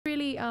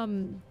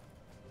very,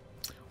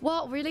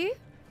 well, really?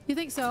 You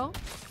think so?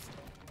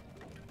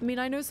 I mean,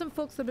 I know some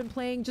folks that have been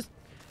playing just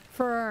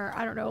for,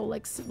 I don't know,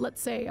 like,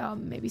 let's say,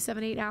 maybe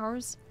 7-8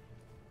 hours.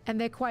 And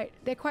they're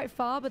quite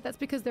far, but that's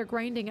because they're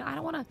grinding. And I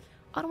don't want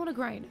to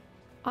grind.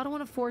 I don't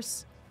want to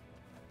force.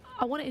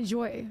 I want to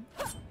enjoy.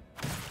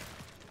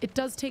 It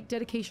does take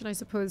dedication, I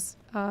suppose,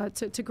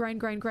 to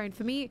grind.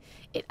 For me,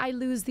 I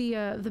lose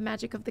the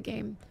magic of the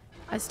game.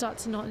 I start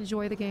to not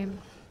enjoy the game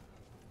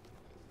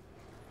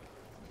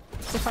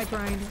if I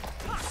grind.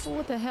 Oh,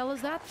 what the hell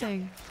is that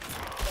thing?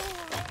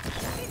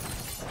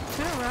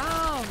 Turn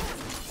around.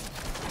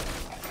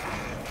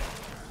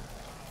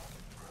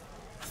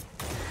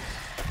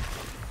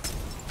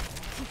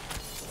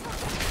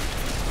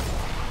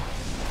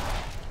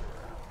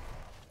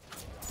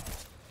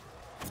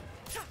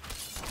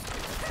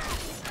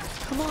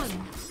 Come on.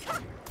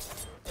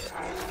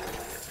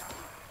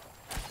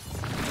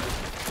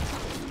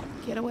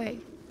 Get away.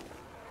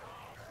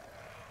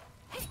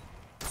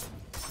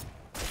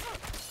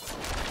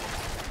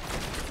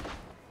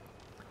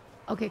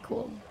 Okay,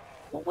 cool.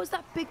 What was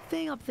that big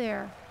thing up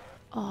there?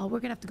 Oh, we're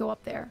gonna have to go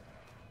up there.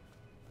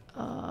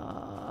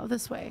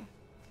 This way.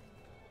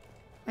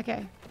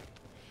 Okay.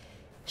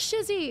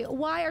 Shizzy,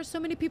 why are so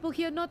many people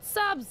here not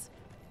subs?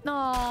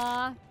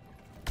 Aww.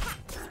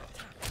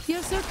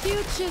 You're so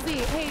cute,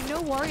 Shizzy. Hey,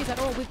 no worries at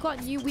all. We've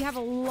got you. We have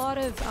a lot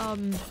of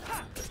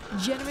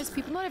generous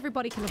people. Not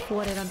everybody can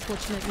afford it,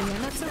 unfortunately,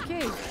 and that's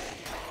okay.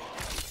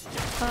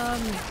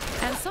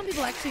 And some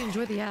people actually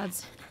enjoy the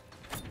ads.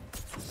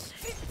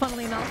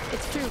 Funnily enough,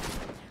 it's true.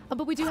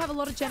 But we do have a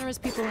lot of generous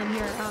people in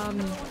here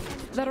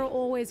that are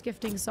always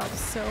gifting subs.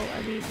 So,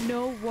 I mean,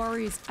 no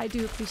worries. I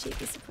do appreciate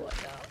the support.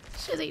 No.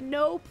 Shizzy,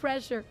 no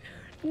pressure.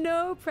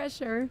 No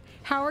pressure.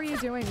 How are you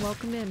doing?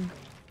 Welcome in.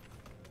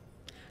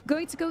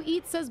 Going to go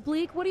eat, says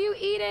Bleak. What are you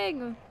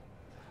eating?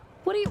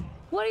 What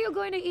are you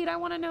going to eat? I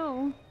want to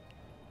know.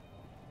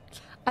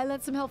 I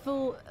lent some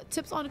helpful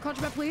tips on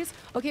Contraband, please.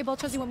 Okay,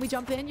 Belchuzzy, when we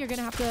jump in, you're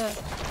gonna have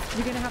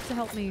to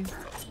help me.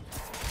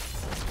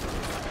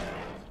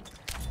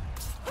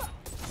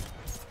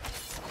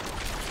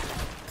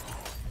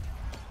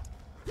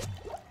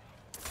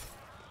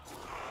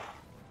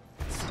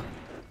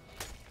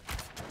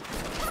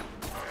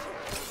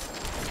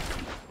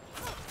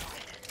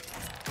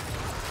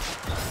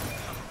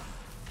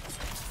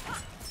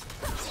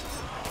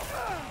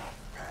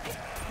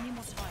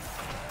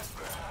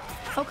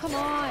 Oh, come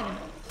on.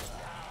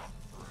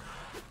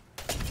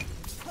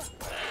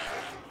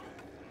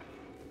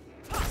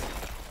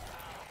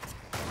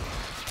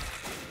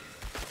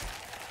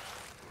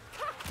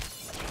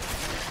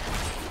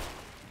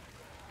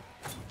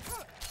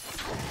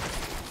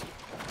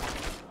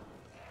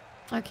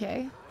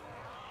 Okay.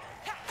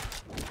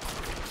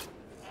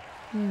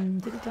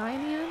 Did he die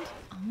in the end?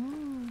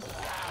 Oh.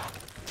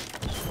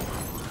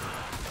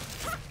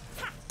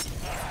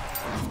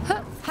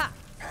 Ha! Ha!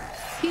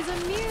 He's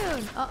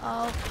immune!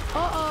 Uh-oh.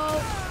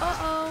 Uh-oh.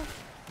 Uh-oh.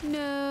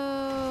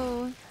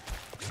 No.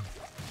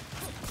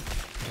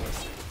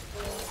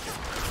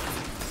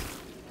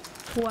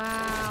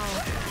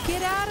 Wow.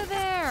 Get out of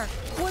there!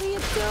 What are you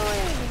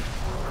doing?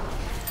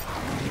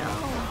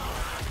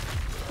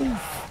 Oh, no.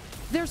 Oof.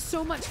 There's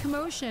so much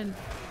commotion.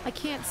 I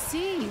can't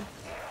see.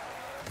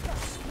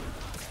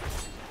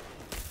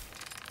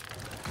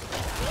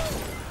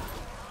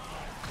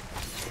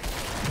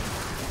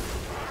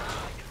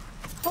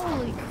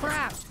 Holy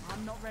crap.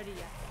 I'm not ready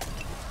yet.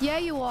 Yeah,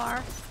 you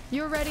are.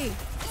 You're ready.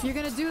 You're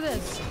gonna do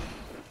this.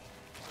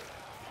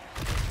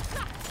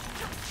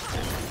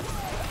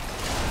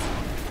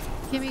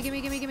 Gimme, gimme,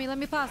 gimme, gimme. Let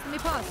me pass. Let me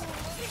pass.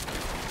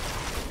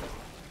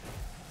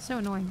 So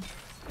annoying.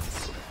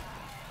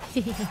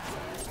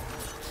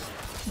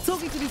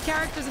 Talking to these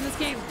characters in this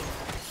game.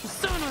 It's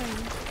so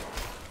annoying.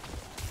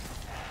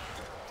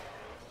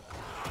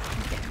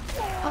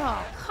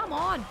 Oh, come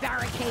on,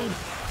 barricade.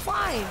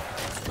 Why?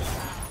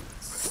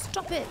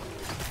 Stop it.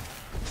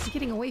 I'm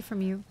getting away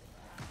from you.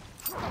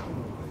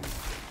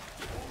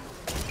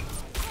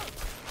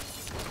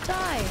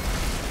 Die.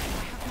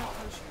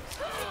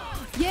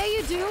 Yeah,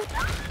 you do.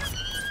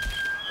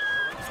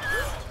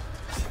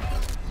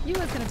 You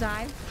was gonna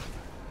die.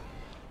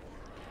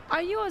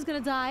 Are you always gonna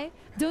die?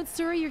 Don't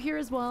Stir, you're here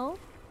as well.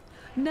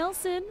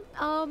 Nelson,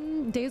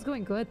 day's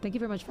going good. Thank you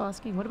very much for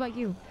asking. What about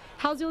you?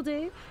 How's your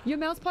day? Your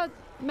mousepad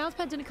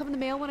didn't come in the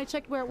mail. When I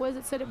checked where it was,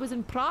 it said it was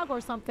in Prague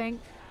or something.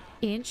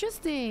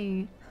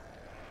 Interesting.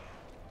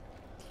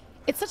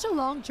 It's such a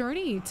long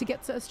journey to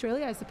get to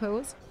Australia, I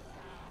suppose.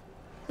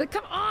 But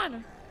come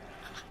on!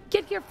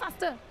 Get here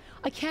faster!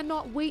 I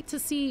cannot wait to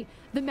see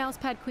the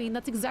mousepad queen.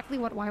 That's exactly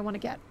what I want to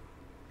get.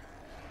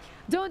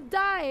 Don't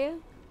die!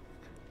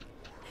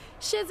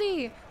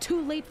 Shizzy! Too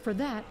late for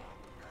that.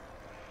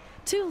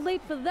 Too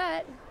late for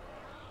that.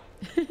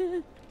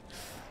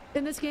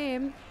 In this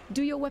game,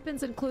 do your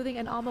weapons and clothing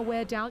and armor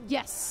wear down?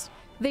 Yes,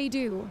 they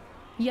do.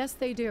 Yes,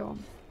 they do.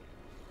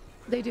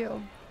 They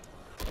do.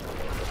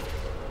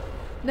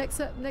 Next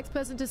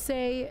person to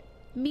say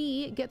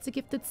me gets a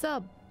gifted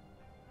sub.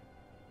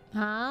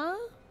 Huh?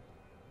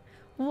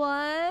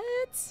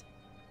 What?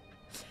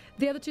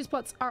 The other 2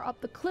 spots are up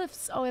the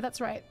cliffs. Oh, yeah,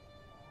 that's right.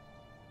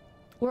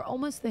 We're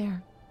almost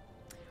there.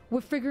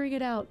 We're figuring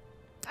it out.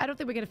 I don't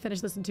think we're going to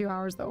finish this in 2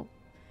 hours, though.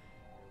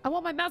 I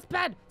want my mouse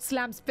pad!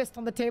 Slams fist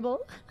on the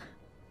table.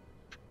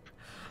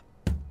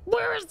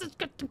 Where is this?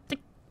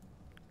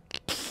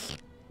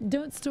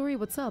 Don't story,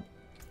 what's up?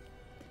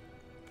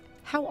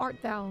 How art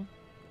thou?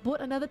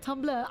 Bought another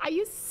tumbler. Are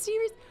you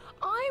serious?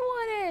 I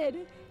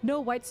wanted! No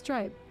white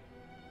stripe.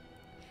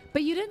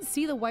 But you didn't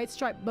see the white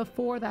stripe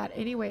before that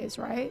anyways,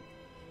 right?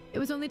 It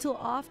was only till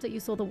after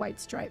you saw the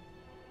white stripe.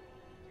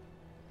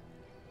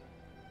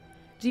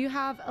 Do you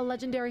have a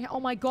legendary... Oh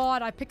my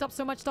god, I picked up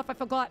so much stuff I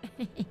forgot.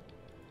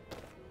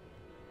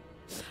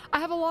 I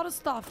have a lot of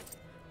stuff.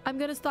 I'm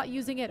gonna start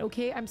using it,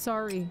 okay? I'm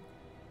sorry.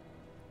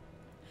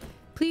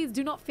 Please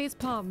do not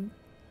facepalm.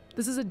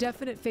 This is a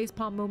definite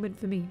facepalm moment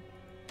for me.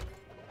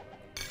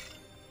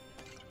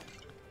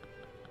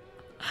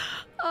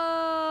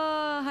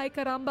 Hi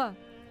caramba.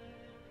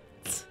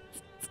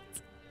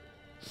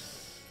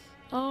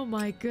 Oh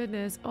my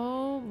goodness.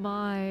 Oh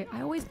my.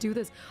 I always do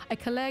this. I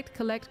collect,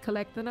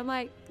 then I'm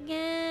like,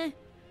 yeah,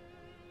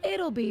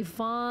 it'll be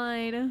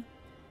fine.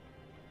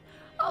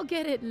 I'll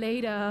get it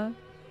later.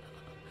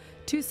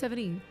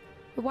 270.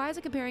 But why is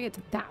it comparing it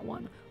to that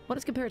one? What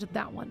is compared to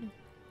that one?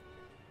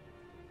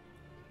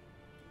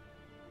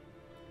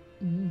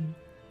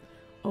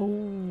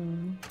 Oh.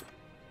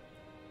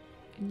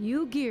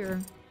 New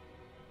gear.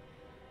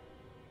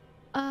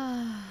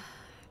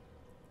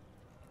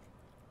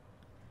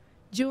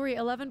 Jewelry,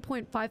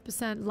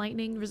 11.5%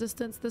 lightning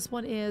resistance. This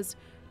one is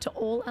to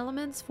all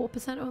elements,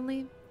 4%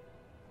 only.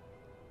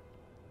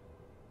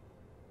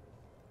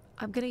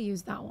 I'm gonna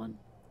use that one.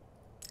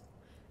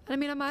 And I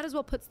mean, I might as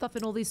well put stuff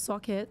in all these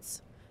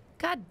sockets.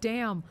 God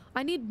damn,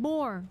 I need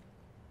more.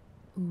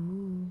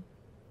 Ooh.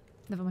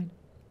 Never mind.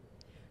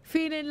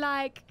 Feeling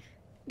like...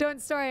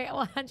 Don't story,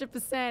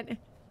 100%.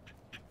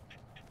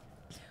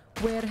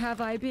 Where have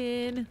I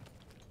been?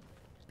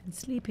 Been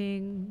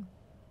sleeping.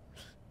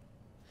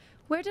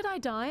 Where did I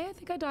die? I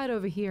think I died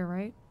over here,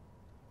 right?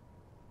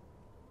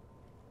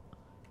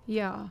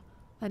 Yeah.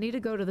 I need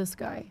to go to this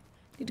guy.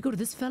 I need to go to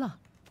this fella.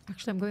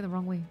 Actually, I'm going the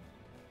wrong way.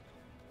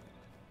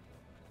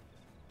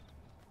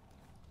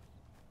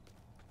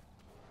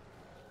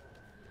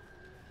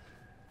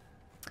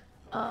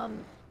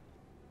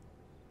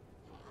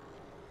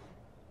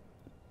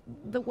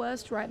 The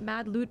worst, right?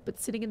 Mad loot, but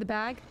sitting in the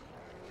bag.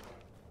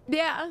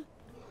 Yeah.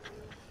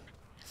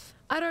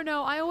 I don't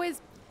know. I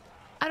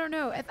don't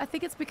know. I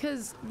think it's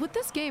because with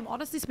this game,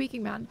 honestly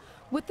speaking, man,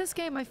 with this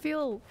game, I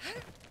feel,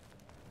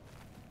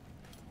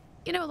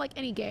 you know, like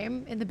any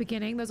game in the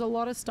beginning, there's a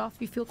lot of stuff.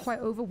 You feel quite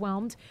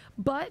overwhelmed.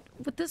 But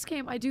with this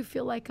game, I do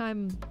feel like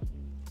I'm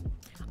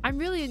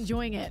really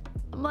enjoying it.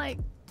 I'm like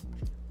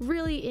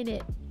really in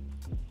it.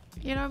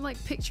 You know, I'm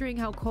like picturing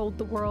how cold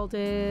the world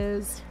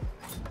is.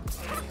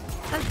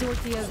 As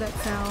dorky as that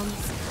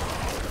sounds,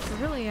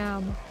 I really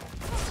am.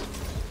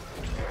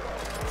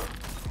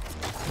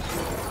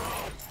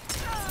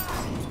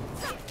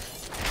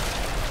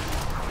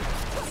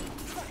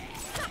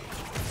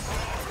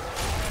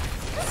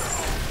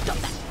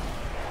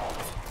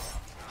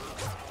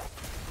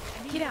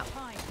 Get out.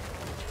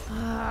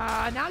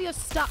 Now you're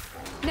stuck.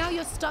 Now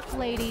you're stuck,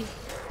 lady.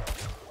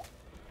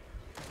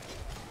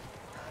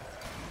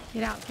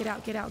 Get out, get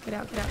out, get out, get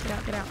out, get out, get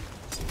out, get out.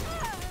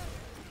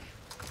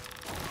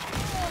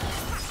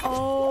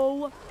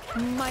 Oh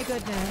my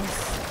goodness.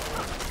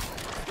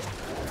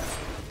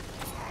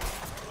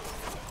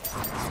 I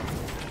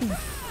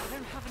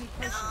don't have any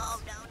potions.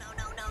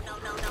 No,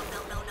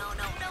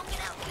 get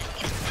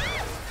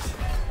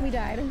out. We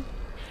died.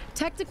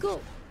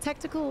 Tactical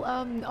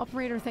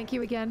operator, thank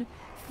you again.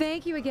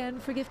 Thank you again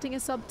for gifting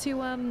a sub to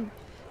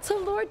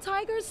Lord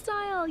Tiger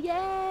Style.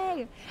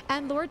 Yay!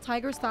 And Lord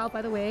Tiger Style,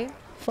 by the way,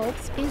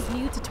 folks, is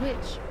new to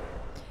Twitch.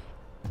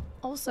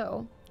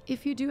 Also,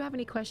 if you do have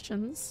any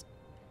questions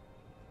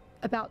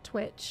about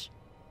Twitch,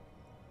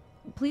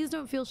 please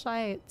don't feel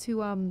shy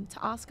to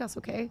ask us,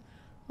 okay?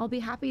 I'll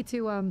be happy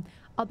to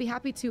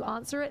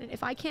answer it, and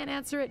if I can't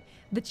answer it,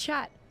 the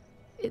chat,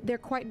 they're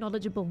quite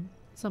knowledgeable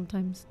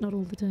sometimes, not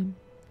all the time.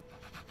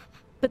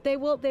 But they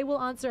will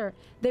answer.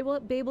 They will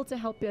be able to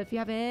help you if you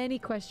have any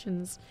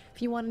questions.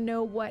 If you want to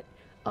know what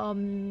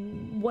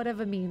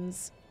whatever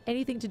means,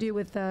 anything to do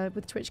with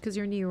Twitch because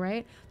you're new,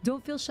 right?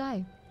 Don't feel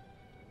shy.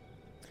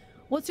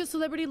 What's your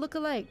celebrity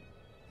look-alike?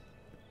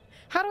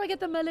 How do I get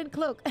the Merlin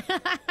cloak?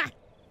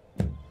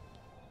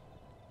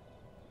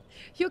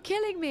 You're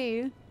killing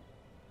me.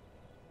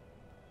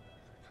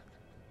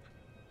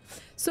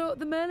 So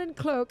the Merlin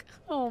cloak,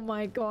 oh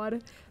my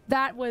god.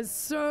 That was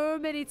so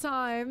many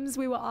times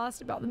we were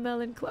asked about the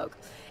Merlin cloak.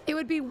 It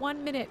would be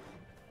 1 minute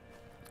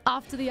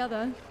after the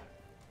other.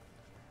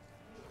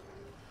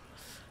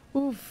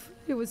 Oof,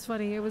 it was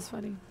funny, it was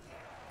funny.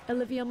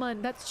 Olivia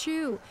Munn, that's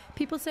true.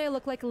 People say I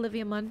look like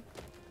Olivia Munn.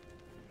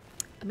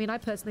 I mean, I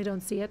personally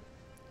don't see it.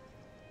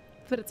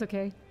 But it's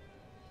okay.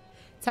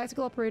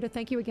 Tactical operator,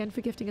 thank you again for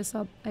gifting a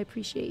sub. I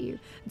appreciate you.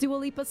 Dua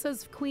Lipa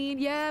says Queen.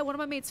 Yeah, one of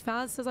my mates,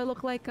 Faz, says I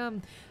look like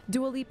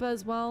Dua Lipa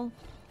as well.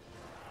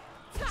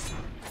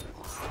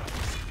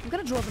 I'm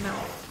gonna draw them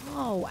out.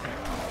 Oh, wow.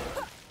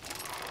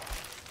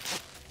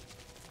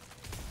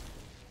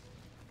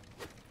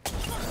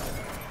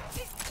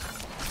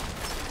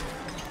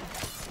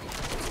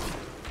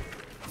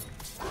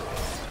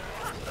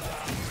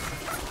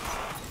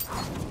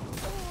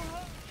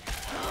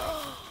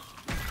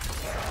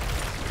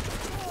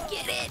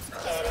 Get it!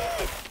 Get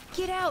it!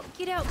 Get out!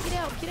 Get out! Get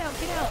out! Get out!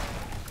 Get out!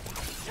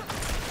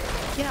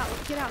 Get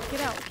out! Get out! Get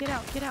out! Get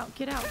out! Get out!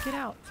 Get out! Get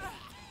out!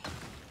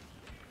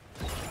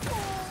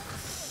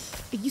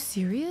 Are you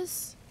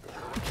serious?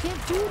 I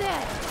can't do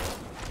that.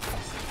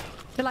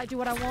 Till I do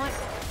what I want.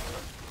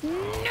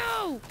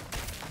 No!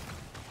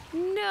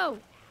 No!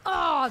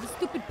 Oh, the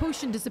stupid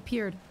potion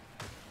disappeared.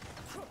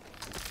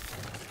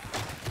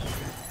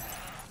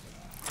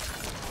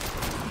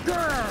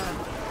 Grr!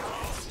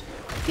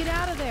 Get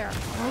out of there.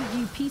 Oh,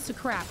 you piece of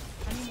crap.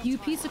 You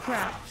piece of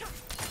crap.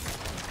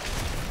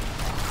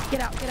 Get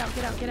out, get out,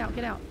 get out, get out,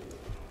 get out.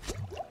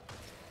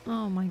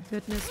 Oh my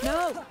goodness.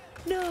 No!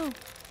 No!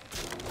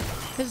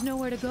 There's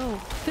nowhere to go.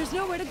 There's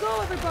nowhere to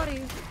go,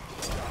 everybody!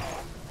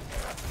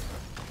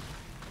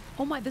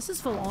 Oh my, this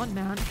is full on,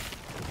 man.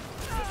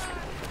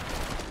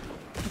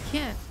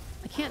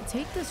 I can't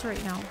take this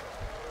right now.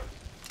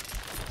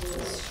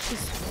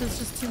 There's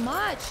just too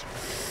much.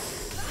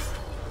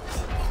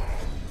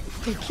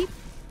 They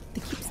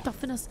keep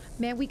stuffing us.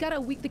 Man,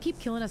 they keep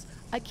killing us.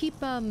 I keep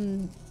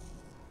dying.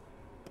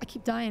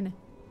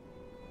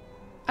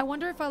 I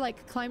wonder if I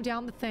like climb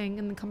down the thing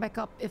and then come back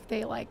up if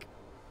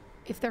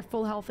they're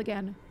full health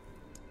again.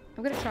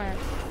 I'm gonna try it.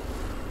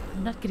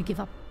 I'm not gonna give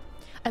up.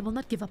 I will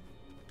not give up.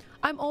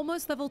 I'm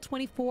almost level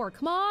 24.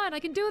 Come on, I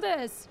can do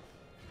this.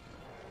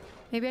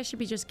 Maybe I should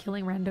be just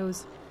killing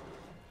randos.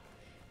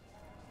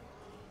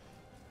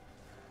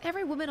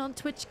 Every woman on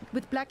Twitch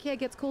with black hair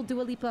gets called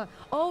Dua Lipa.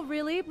 Oh,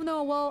 really?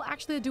 No, well,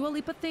 actually, the Dua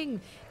Lipa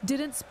thing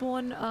didn't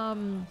spawn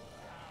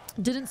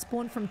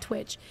from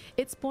Twitch.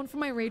 It spawned from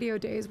my radio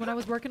days when I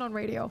was working on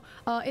radio,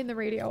 in the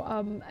radio.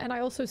 And I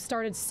also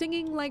started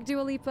singing like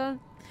Dua Lipa.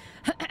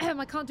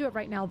 I can't do it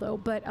right now though,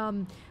 but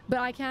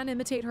I can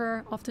imitate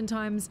her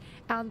oftentimes.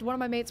 And one of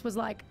my mates was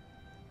like,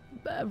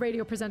 a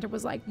radio presenter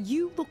was like,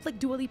 "You look like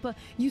Dua Lipa.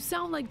 You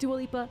sound like Dua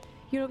Lipa.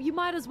 You know, you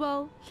might as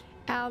well."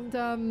 And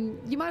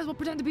you might as well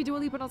pretend to be Dua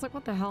Lipa. And I was like,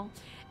 what the hell?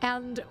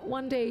 And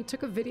one day he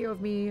took a video of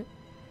me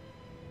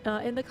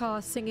in the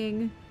car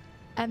singing.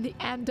 And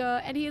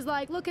he's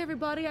like, "Look,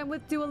 everybody, I'm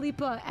with Dua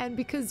Lipa." And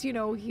because, you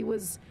know, he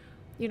was,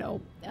 you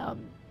know,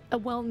 a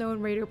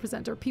well-known radio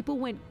presenter, people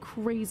went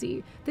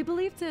crazy. They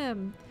believed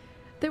him.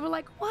 They were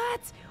like,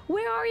 "What?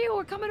 Where are you?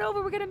 We're coming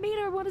over. We're gonna meet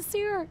her. We want to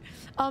see her."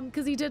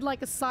 Because he did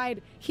like a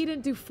side. He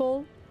didn't do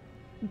full,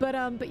 but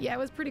yeah, it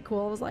was pretty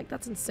cool. I was like,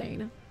 "That's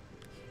insane.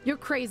 You're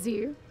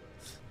crazy."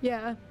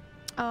 Yeah.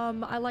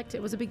 I liked it.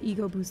 It was a big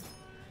ego boost.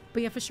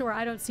 But yeah, for sure,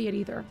 I don't see it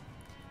either.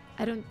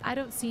 I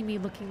don't see me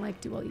looking like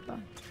Dua Lipa.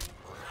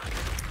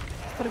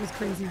 But it was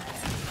crazy.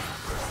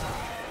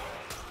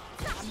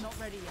 I'm not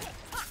ready yet.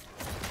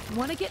 I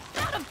want to get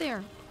out of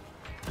there.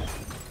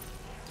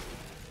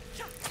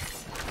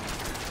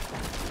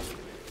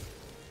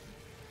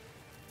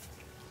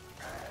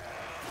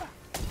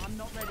 I'm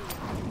not ready yet.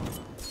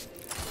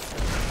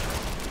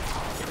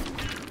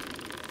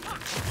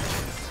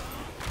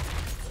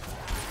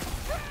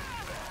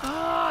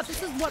 Ah,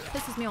 this is what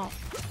pisses me off.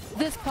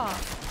 This part.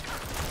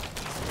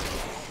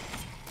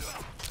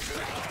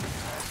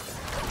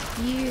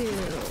 You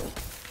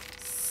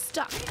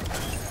stuck.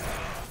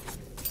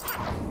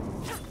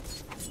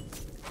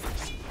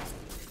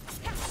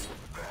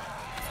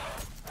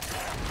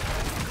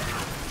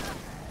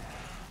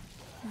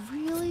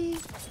 Really?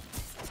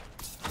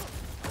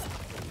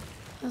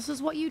 This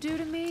is what you do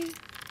to me?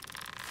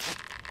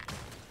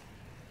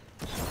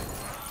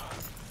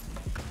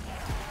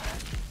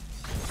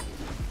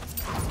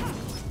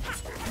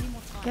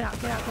 Get out,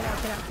 get out, get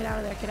out, get out, get out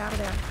of there, get out of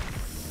there.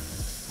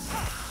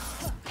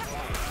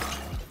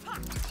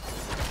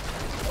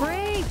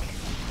 Break!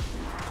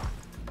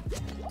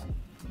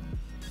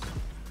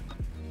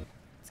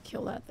 Let's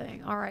kill that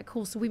thing. Alright,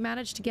 cool. So we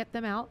managed to get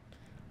them out.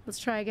 Let's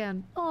try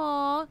again.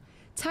 Aww.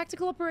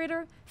 Tactical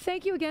Operator,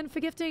 thank you again for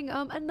gifting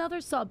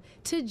another sub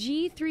to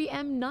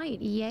G3M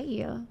Knight.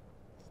 Yeah.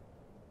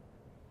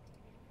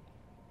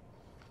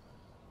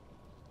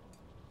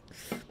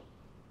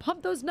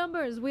 Pump those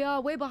numbers. We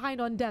are way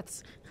behind on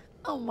deaths.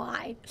 Oh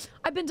my.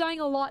 I've been dying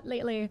a lot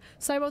lately.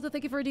 Cyrotha,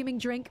 thank you for redeeming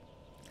drink.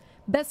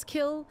 Best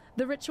kill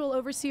the Ritual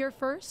Overseer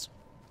first.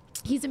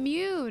 He's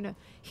immune.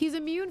 He's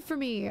immune for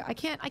me. I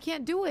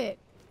can't do it.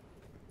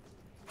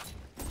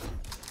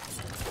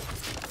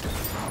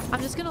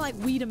 I'm just gonna like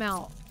weed him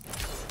out.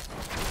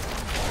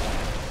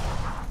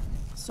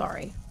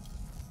 Sorry.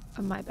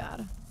 Oh, my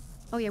bad.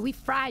 Oh yeah, we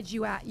fried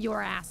you at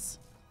your ass.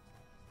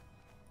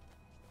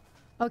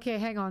 Okay,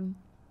 hang on.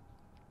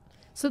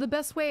 So the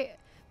best way,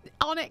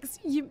 Onyx,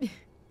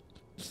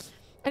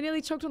 I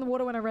nearly choked on the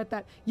water when I read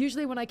that.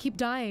 Usually when I keep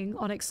dying,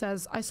 Onyx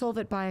says, I solve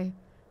it by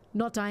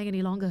not dying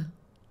any longer.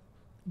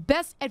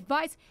 Best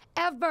advice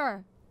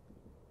ever.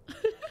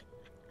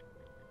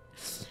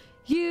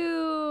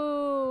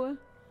 You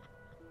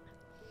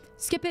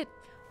Skip it.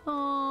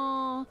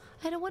 Oh,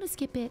 I don't want to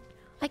skip it.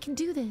 I can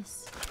do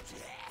this.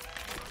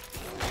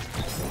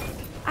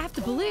 I have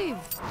to believe.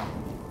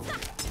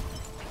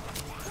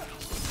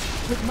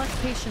 With much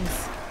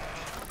patience.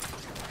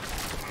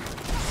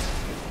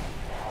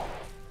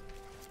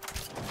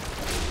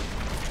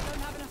 Don't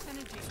have enough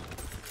energy.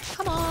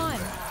 Come on.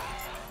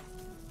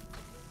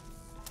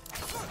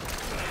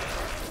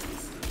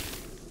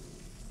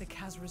 The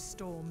Khazra's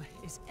storm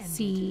is ended.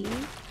 See?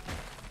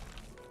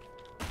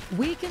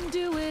 We can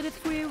do it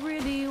if we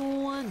really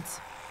want.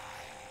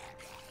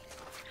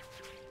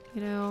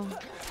 You know.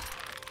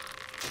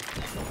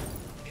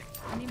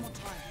 I need more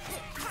time.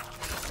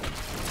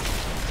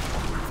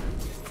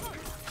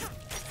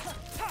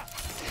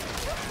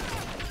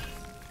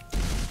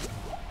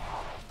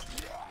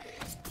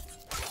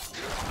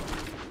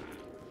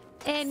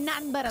 And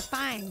nothing but a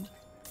thing.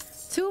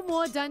 2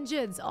 more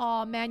dungeons.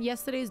 Oh man,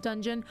 yesterday's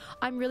dungeon.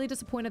 I'm really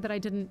disappointed that I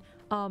didn't.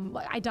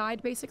 I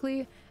died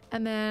basically,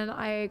 and then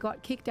I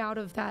got kicked out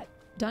of that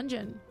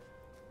dungeon.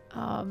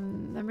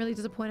 I'm really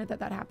disappointed that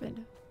that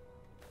happened.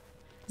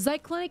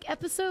 Zyclonic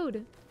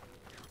episode.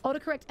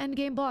 Autocorrect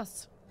endgame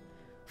boss.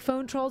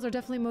 Phone trolls are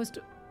definitely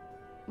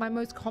my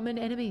most common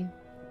enemy.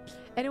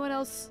 Anyone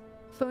else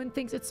phone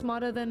thinks it's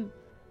smarter than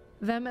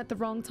them at the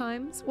wrong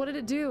times? What did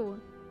it do?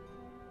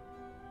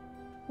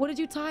 What did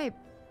you type?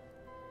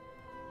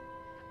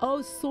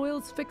 Oh,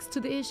 soil's fixed to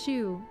the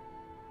issue.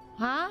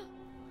 Huh?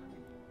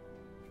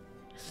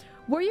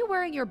 Were you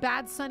wearing your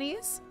bad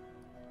sunnies?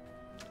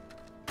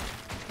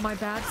 My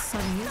bad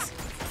sunnies?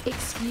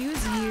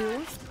 Excuse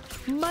you?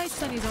 My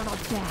sunnies are not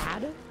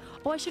bad.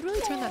 Oh, I should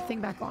really turn that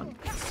thing back on.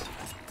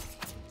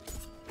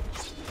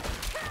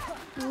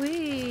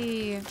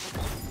 Wee.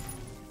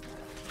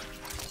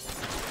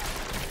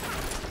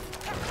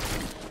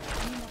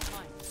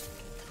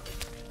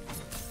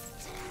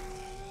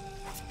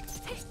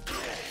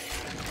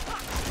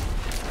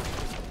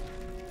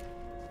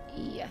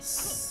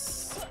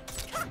 Yes.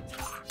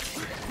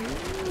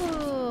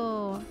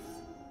 Ooh.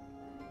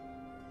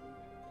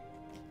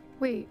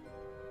 Wait.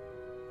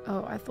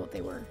 Oh, I thought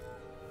they were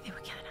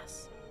killing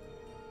us.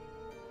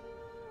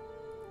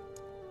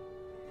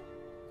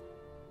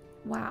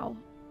 Wow.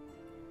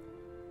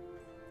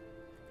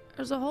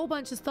 There's a whole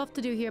bunch of stuff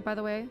to do here, by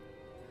the way.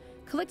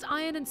 Collect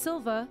iron and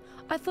silver.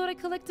 I thought I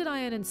collected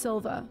iron and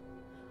silver.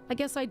 I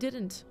guess I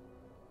didn't.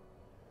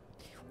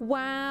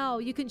 Wow,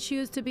 you can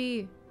choose to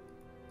be...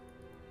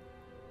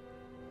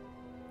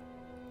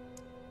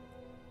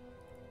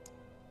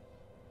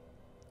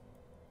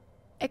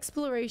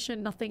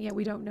 Exploration, nothing yet,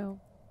 we don't know.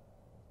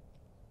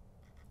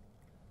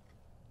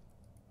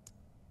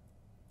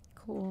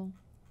 Cool.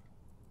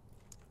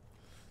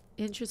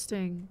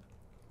 Interesting.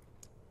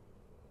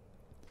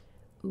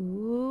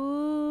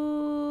 Ooh.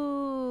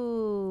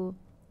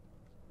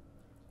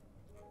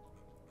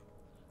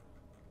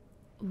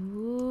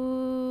 Ooh.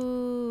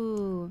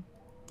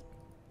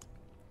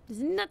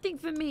 There's nothing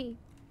for me.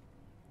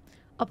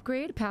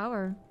 Upgrade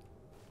power.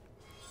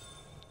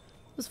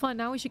 It was fun.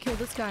 Now we should kill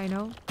this guy,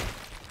 no?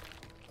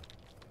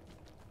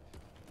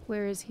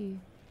 Where is he?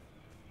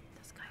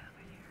 This guy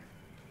over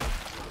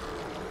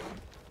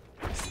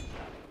here.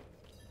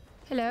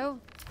 Hello?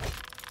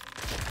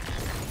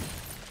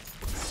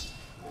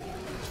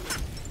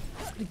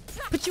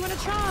 Put you in a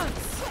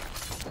trance!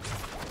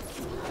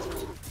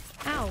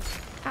 Ow.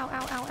 Ow,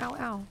 ow, ow, ow,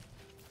 ow.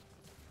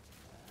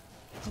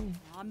 Oh.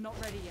 I'm not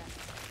ready yet.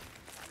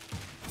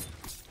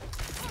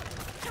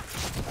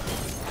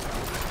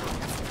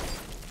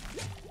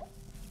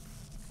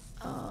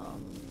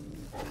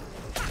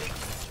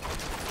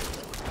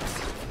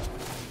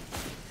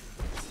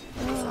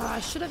 I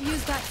should have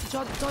used that to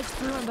dodge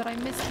through him, but I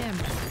missed him.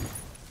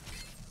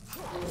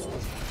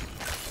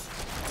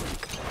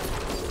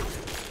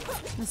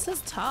 This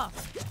is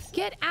tough.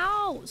 Get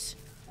out!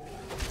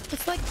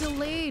 It's like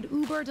delayed.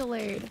 Uber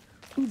delayed.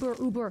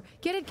 Uber.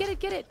 Get it, get it,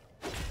 get it!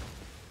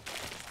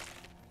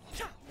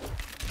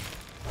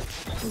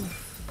 Oof.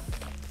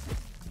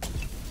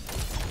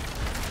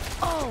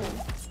 Oh!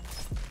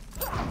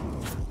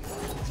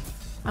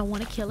 I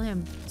want to kill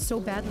him so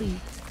badly.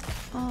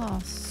 Oh,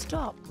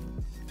 stop.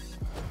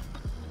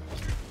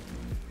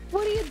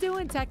 What are you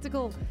doing,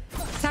 Tactical?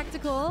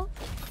 Tactical,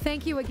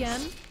 thank you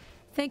again.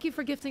 Thank you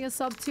for gifting a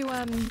sub to,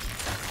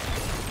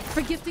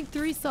 for gifting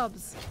 3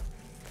 subs.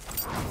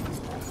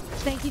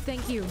 Thank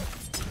you.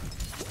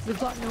 We've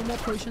got no more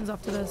potions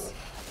after this.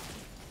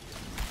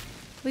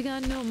 We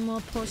got no more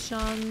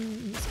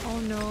potions. Oh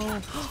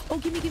no. Oh,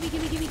 gimme.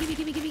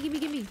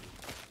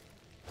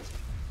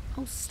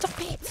 Oh, stop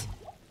it.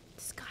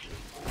 This guy.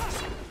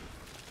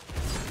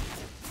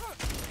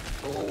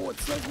 Oh, it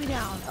slows me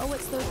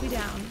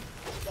down.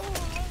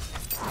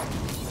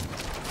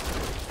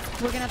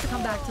 We're gonna have to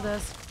come back to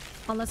this.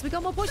 Unless we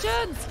got more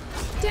potions!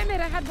 Damn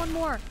it, I had one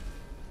more.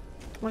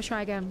 I'm gonna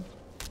try again.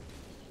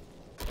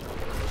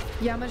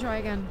 Yeah, I'm gonna try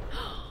again.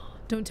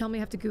 Don't tell me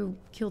I have to go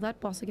kill that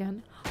boss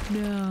again.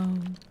 No.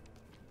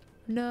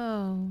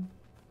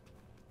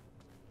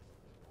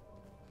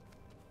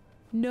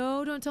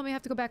 No, don't tell me I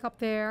have to go back up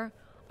there.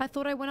 I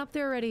thought I went up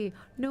there already.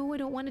 No, I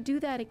don't want to do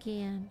that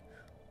again.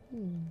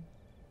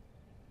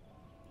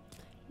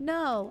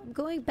 No, I'm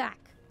going back.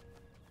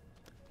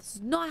 This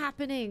is not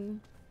happening.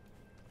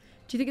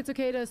 Do you think it's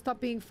okay to stop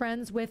being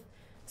friends with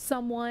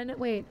someone?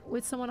 Wait,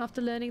 with someone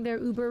after learning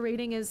their Uber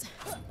rating is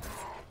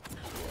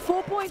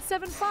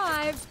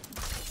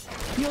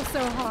 4.75? You're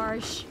so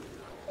harsh.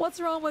 What's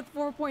wrong with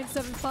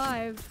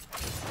 4.75?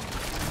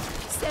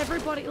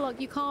 Everybody, look,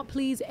 you can't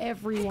please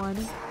everyone.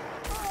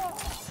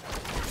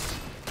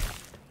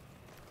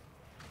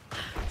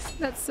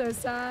 That's so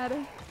sad.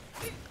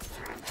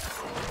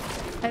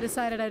 I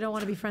decided I don't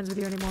want to be friends with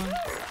you anymore.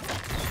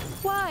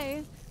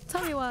 Why?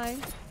 Tell me why.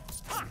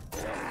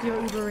 Your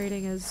Uber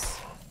rating is...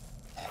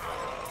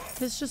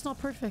 It's just not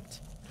perfect.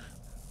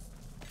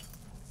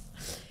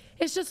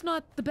 It's just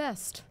not the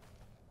best.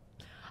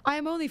 I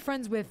am only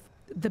friends with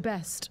the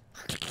best.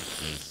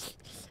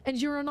 And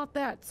you're not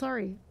that.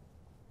 Sorry.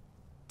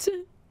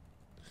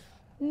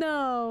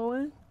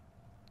 No.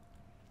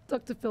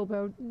 Dr.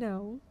 Philbo,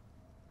 no.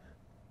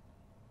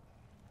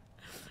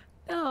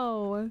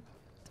 No.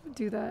 Don't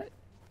do that.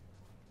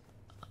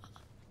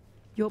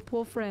 Your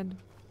poor friend.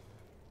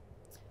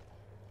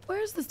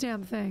 Where's this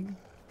damn thing?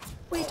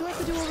 Wait, do I have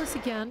to do all this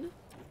again?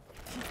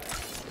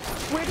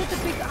 Where did the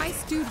big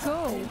ice dude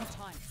go?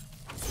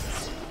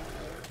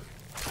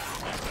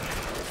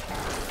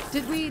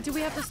 Did we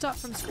have to start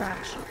from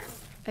scratch?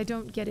 I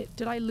don't get it.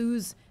 Did I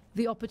lose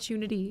the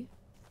opportunity?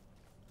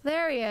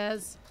 There he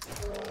is.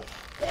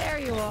 There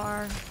you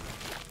are.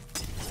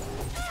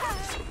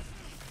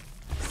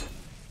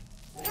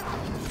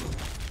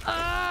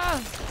 Ah!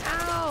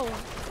 Ow!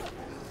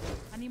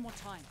 I need more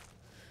time.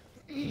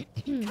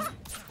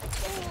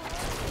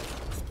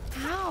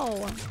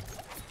 Ow!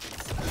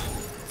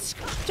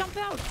 Jump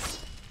out!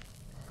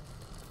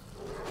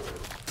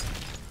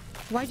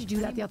 Why'd you do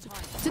that the other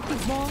time? Took the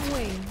wrong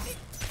way.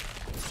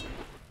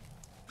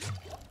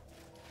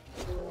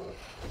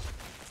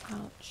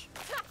 Ouch.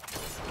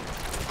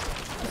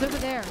 It's over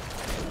there.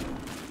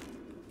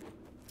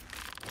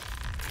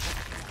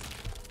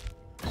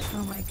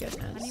 Oh my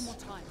goodness. I need more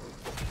time.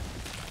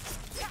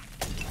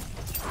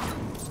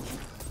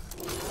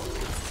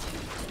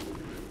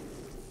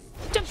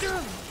 Jump through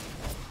him!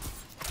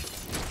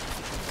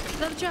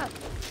 Another jump.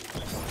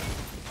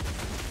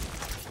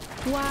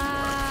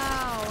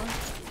 Wow.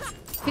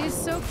 He's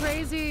so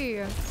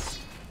crazy.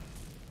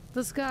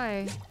 This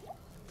guy.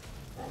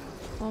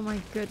 Oh my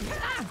goodness.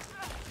 Ah!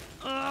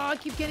 Oh, I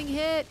keep getting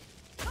hit.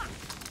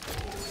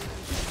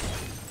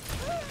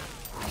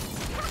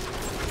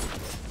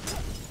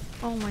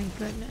 Oh my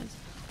goodness.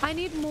 I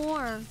need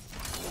more.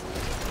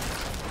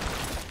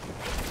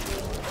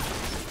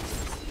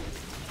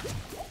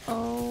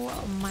 Oh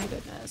my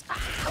goodness. Ah!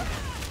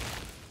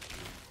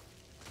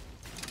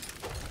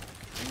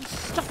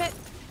 Stop it.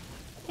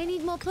 I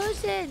need more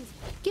potions.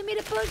 Give me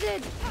the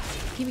potion.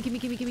 Gimme, gimme,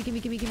 gimme, gimme, gimme,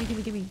 gimme, gimme,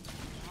 gimme, gimme.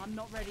 I'm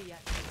not ready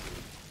yet.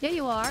 Yeah,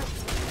 you are.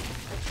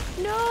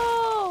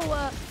 No!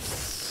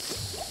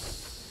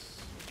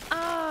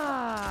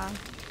 Ah!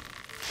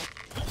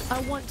 I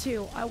want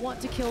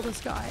to kill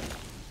this guy.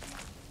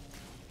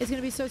 It's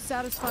gonna be so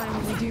satisfying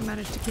when we do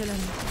manage to kill him.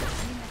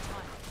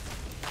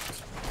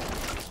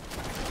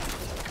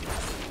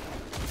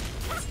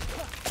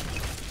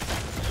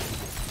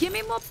 Give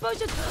me more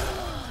potions!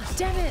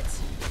 Damn it!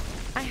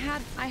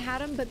 I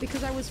had him, but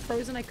because I was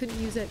frozen, I couldn't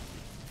use it.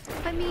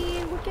 I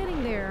mean, we're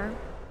getting there.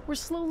 We're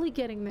slowly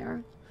getting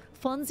there.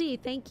 Funzy,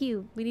 thank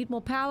you. We need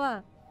more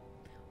power.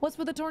 What's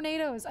with the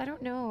tornadoes? I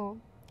don't know.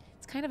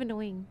 It's kind of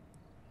annoying.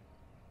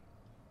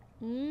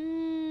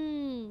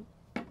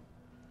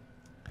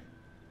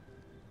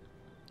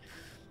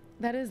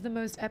 That is the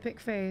most epic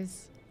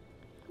phase.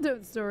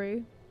 Don't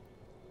story.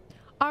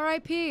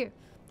 R.I.P.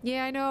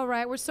 Yeah, I know,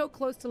 right? We're so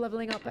close to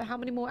leveling up, but how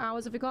many more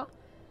hours have we got?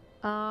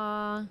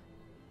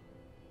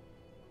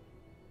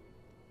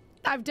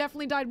 I've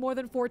definitely died more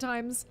than 4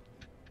 times.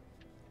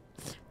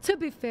 To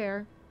be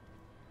fair,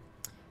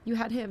 you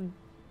had him.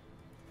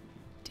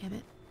 Damn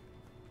it.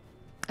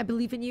 I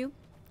believe in you.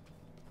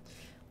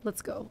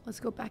 Let's go.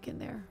 Let's go back in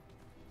there.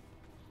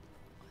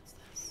 What's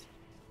this?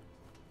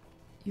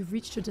 You've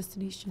reached your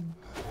destination.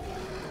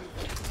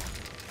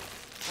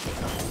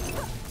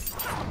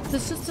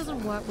 This just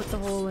doesn't work with the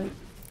whole, like...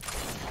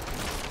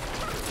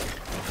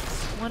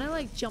 When I,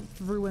 like, jump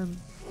through him.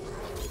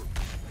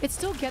 It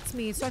still gets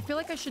me, so I feel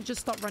like I should just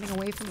stop running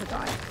away from the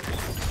guy.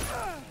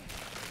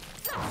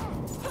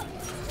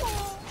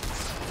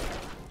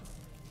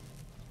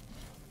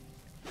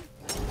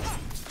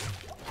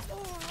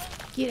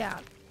 Get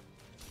out.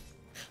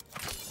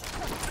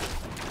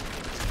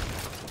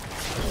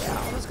 Yeah,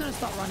 I'm just gonna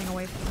stop running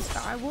away from this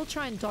guy. I will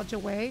try and dodge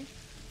away,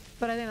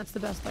 but I think that's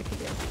the best I could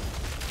do.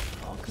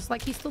 Oh, because,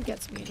 like, he still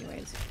gets me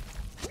anyways.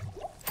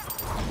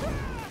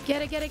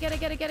 Get it, get it, get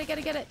it, get it, get it, get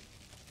it, get it.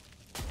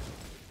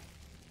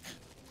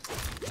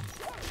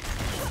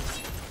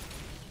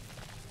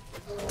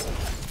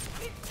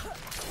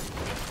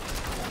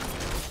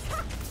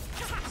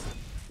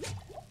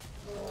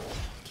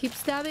 Keep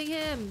stabbing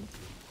him.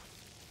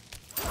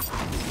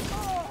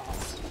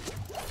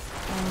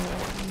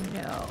 Oh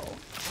no.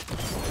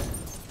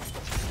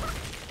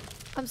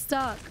 I'm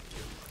stuck.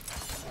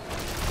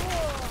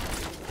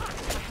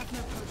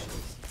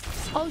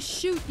 Oh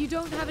shoot, you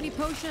don't have any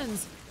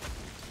potions.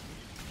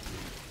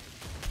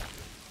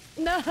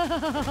 No!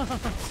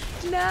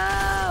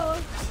 No!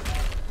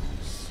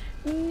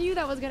 Knew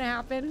that was gonna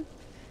happen.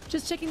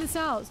 Just checking this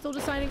out. Still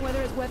deciding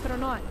whether it's worth it or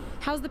not.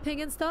 How's the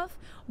ping and stuff?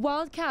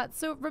 Wildcat.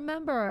 So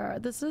remember,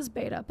 this is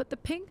beta, but the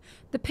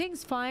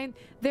ping's fine.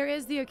 There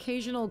is the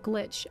occasional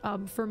glitch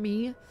for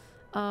me,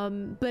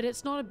 but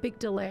it's not a big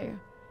delay.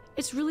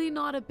 It's really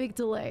not a big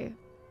delay.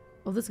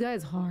 Oh, this guy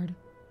is hard.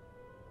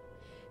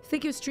 I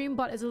think your stream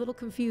bot is a little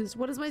confused.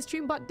 What is my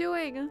stream bot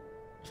doing?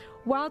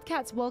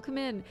 Wildcats, welcome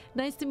in.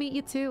 Nice to meet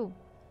you too.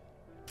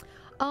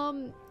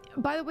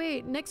 By the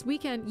way, next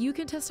weekend you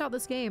can test out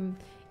this game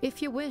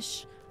if you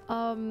wish.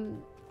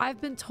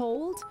 I've been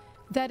told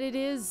that it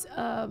is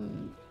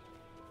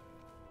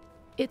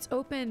it's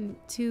open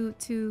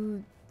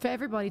for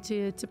everybody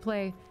to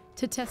play,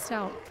 to test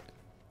out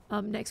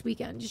next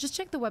weekend. You just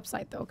check the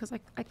website though, because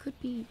I could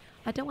be,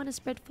 I don't want to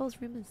spread false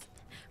rumors,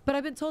 but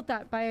I've been told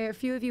that by a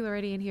few of you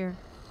already in here.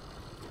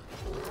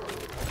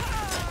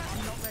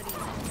 I'm not ready.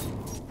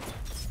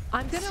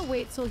 I'm gonna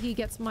wait till he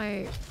gets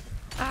my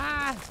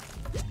I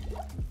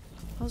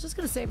was just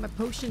gonna say my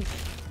potion.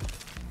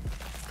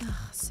 Ugh,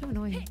 so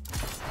annoying.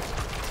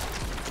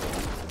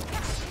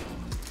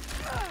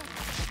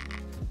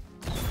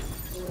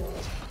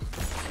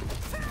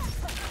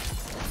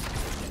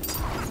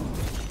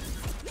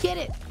 Get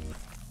it!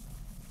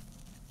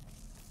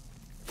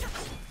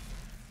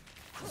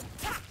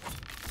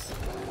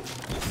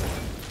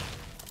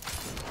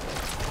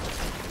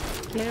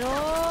 Get it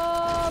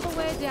all the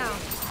way down.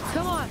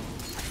 Come on.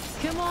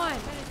 Come on.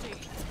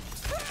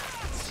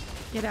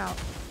 Get out.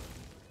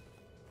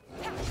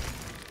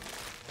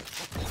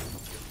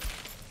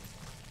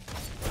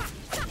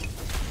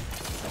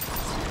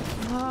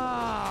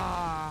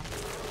 Ah.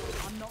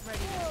 I'm not ready.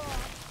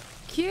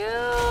 Q!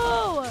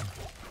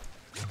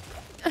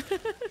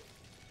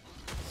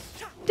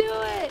 Do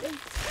it!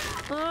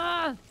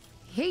 Ah!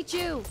 Hate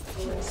you!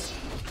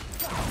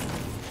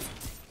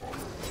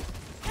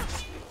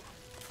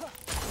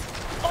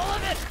 All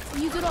of it!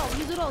 Use it all,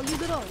 use it all,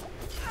 use it all.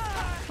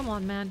 Come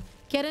on, man.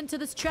 Get into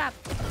this trap.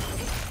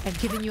 I've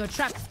given you a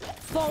trap.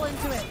 Fall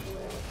into it.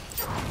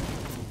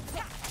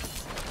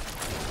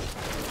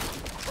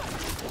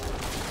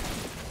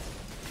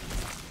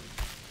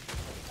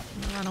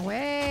 Run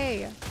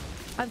away.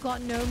 I've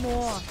got no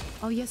more.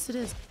 Oh, yes, it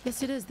is.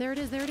 Yes, it is. There it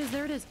is. There it is.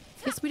 There it is.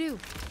 Yes, we do.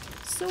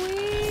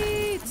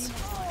 Sweet.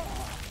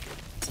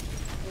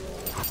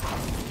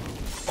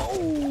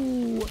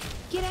 Oh,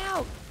 get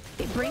out.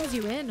 It brings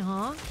you in,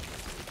 huh?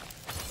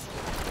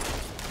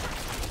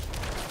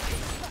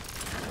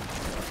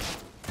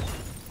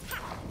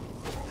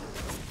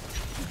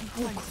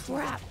 Oh,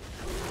 crap.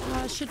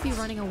 I should be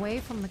running away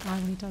from the guy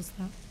when he does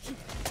that.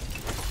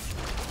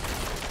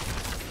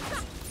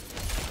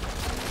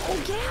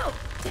 Oh, get out!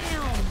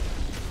 Down!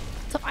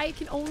 So I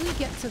can only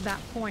get to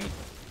that point.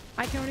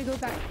 I can only go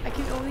back. I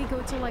can only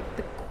go to like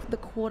the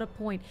quarter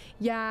point.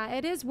 Yeah,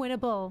 it is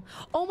winnable.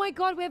 Oh my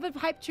god, we have a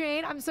hype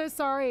train. I'm so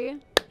sorry.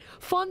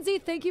 Fonzie,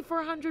 thank you for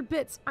 100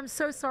 bits. I'm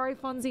so sorry,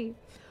 Fonzie.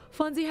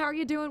 Fonzie, how are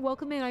you doing?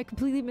 Welcome in. I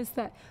completely missed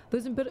that.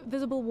 Those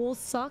invisible walls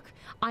suck.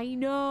 I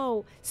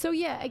know. So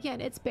yeah, again,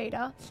 it's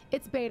beta.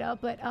 It's beta,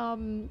 but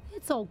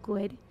it's all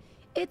good.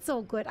 It's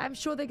all good. I'm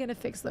sure they're gonna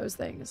fix those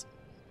things.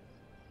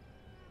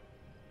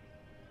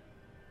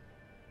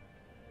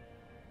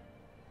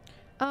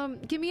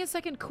 Give me a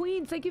second.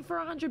 Queen, thank you for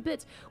 100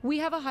 bits. We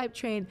have a hype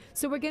train.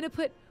 So we're gonna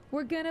put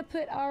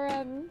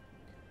our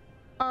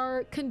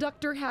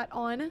conductor hat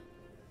on.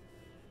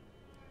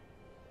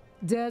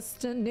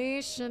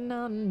 Destination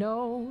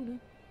unknown.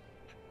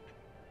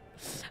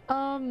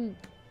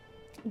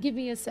 Give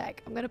me a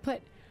sec. I'm gonna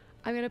put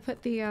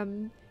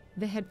the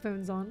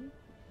headphones on.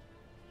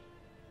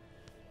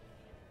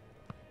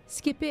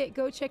 Skip it.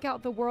 Go check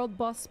out the world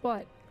boss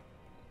spot.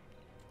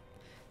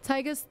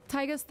 Tiger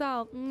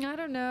style. I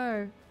don't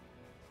know.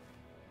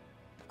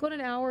 Got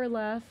an hour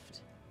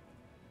left.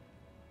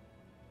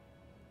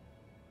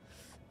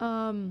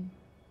 Hang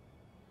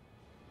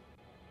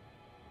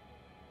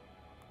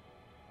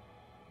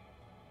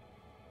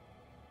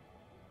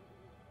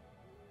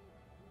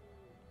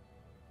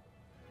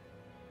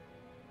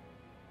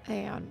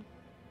on.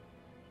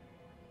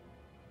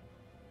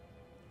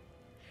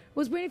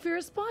 Was waiting for your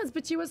response,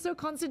 but you were so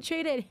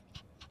concentrated.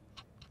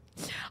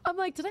 I'm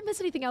like, did I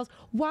miss anything else?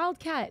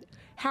 Wildcat,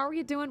 how are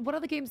you doing? What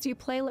other games do you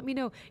play? Let me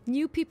know.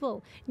 New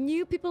people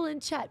in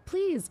chat,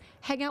 please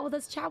hang out with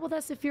us, chat with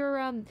us if you're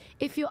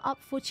up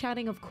for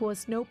chatting, of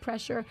course. No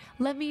pressure.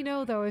 Let me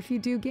know though if you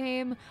do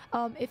game,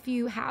 if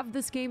you have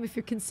this game, if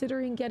you're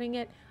considering getting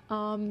it.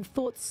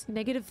 Thoughts,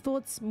 negative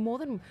thoughts, more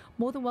than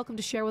welcome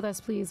to share with us,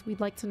 please.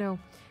 We'd like to know.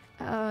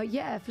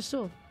 Yeah, for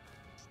sure.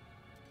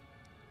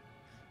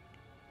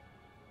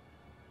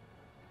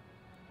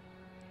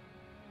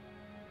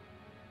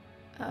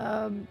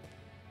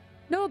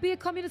 No, be a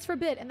communist for a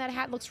bit, and that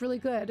hat looks really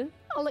good.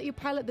 I'll let you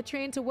pilot the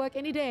train to work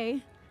any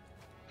day.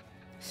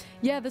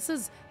 Yeah, this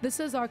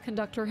is our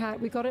conductor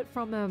hat. We got it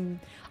from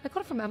I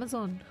got it from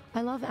Amazon.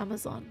 I love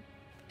Amazon.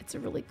 It's a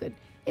really good